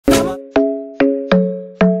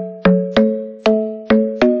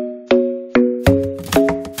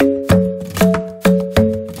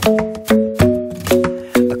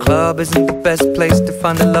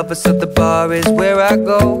lover, so the bar is where I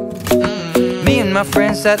go. Me and my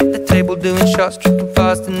friends at the table doing shots, tripping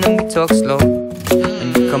fast, and then we talk slow.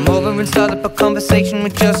 And you come over and start up a conversation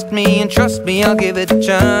with just me, and trust me, I'll give it a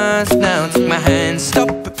chance. Now take my hand, stop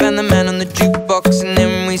it, and the man on the jukebox, and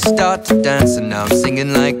then we start to dance. And now I'm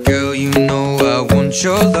singing like, girl, you know I want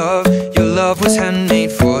your love. Your love was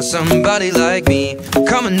handmade for somebody like me.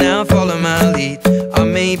 Come on now, follow my lead. I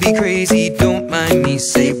may be crazy, don't mind me.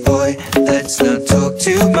 Say, boy, let's not talk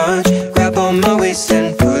too much. Grab on my waist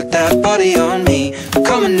and put that body on me.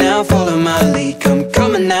 Come on now, follow my lead. Come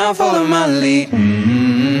on now, follow my lead.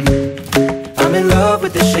 I'm in love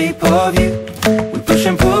with the shape of you. We push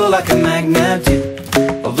and pull like a magnet do.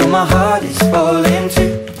 Although my heart is falling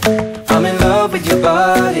too, I'm in love with your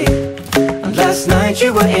body. And last night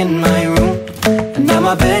you were in my room, and now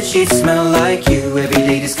my bedsheets smell like you. Every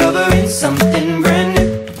day discovering something brand new.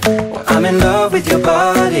 Well, I'm in love with your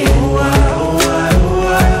body.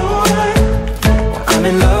 I'm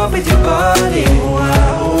in love with your body.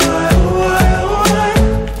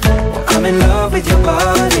 I'm in love with your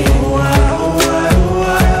body.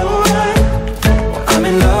 I'm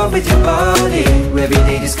in love with your body. Every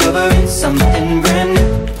day discovering something brand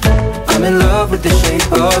new. I'm in love with the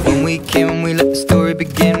shape of you. When we came, we let the story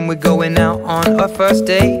begin. We're going out on our first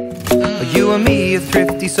date. You and me are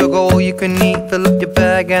thrifty, so go all you can eat. Fill up your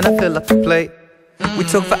bag and I fill up the plate. We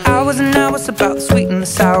talk for hours and hours about the sweet and the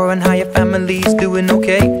sour, and how your family's doing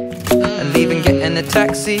okay. And leaving, getting a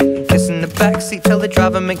taxi, kissing the backseat, tell the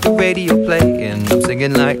driver make the radio play. And I'm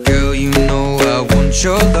singing like, girl, you know I want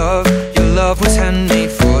your love. Your love was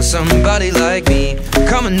handmade for somebody like me.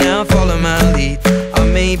 Come on now, follow my lead. I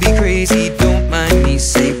may be crazy, don't mind me.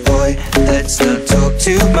 Say, boy, let's not talk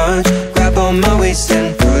too much. Grab on my waist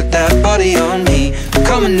and put that body on me.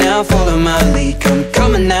 Come on now, follow my lead.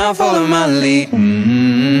 Come on now, follow my lead.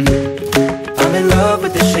 I'm in love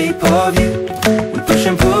with the shape of you. We push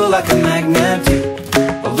and pull like a magnet do.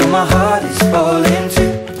 Although my heart is falling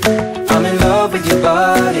too, I'm in love with your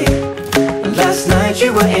body. Last night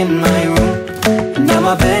you were in my room, and now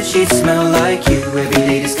my bedsheets smell like you. Every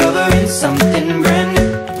day discovering something brand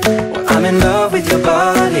new. Well, I'm in love with your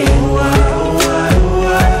body.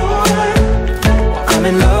 I'm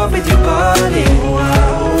in love with your body.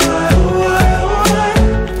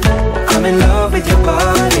 I'm in love with your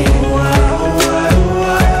body.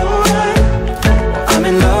 I'm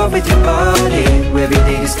in love with your body. Every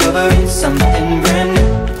day discovering something brand new.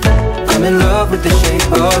 I'm in love with the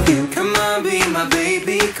shape of you. Come on, be my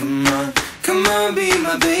baby, come on. Come on, be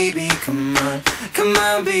my baby, come on. Come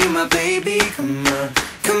on, be my baby, come on.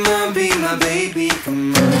 Come on, be my baby,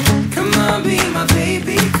 come on. Come on, be my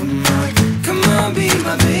baby, come on. Come on, be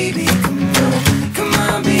my baby, come on. Come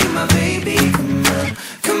on, be my baby, come on.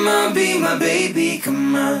 Come on, be my baby,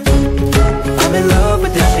 come on. I'm in love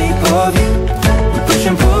with the shape of you. We push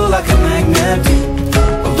and pull like a magnet do.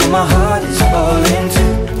 Although my heart is falling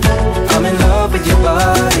too, I'm in love with your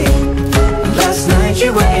body. Last night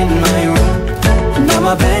you were in my room, and now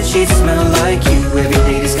my bedsheets smell like you. Every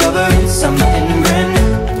day discovering something brand new.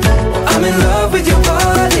 I'm in love with your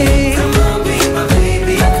body. Come on, be my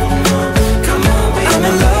baby, come on. Come on, be I'm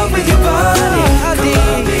in love with your body. Come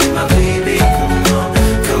on, be my baby, come on.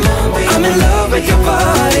 Come on, be I'm in love with your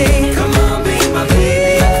body. Come on, be my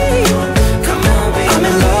baby, come on. Come on, be I'm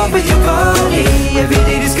in love with your body. Every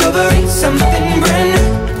day discovering something brand new.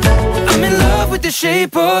 I'm in love with the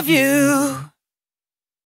shape of you.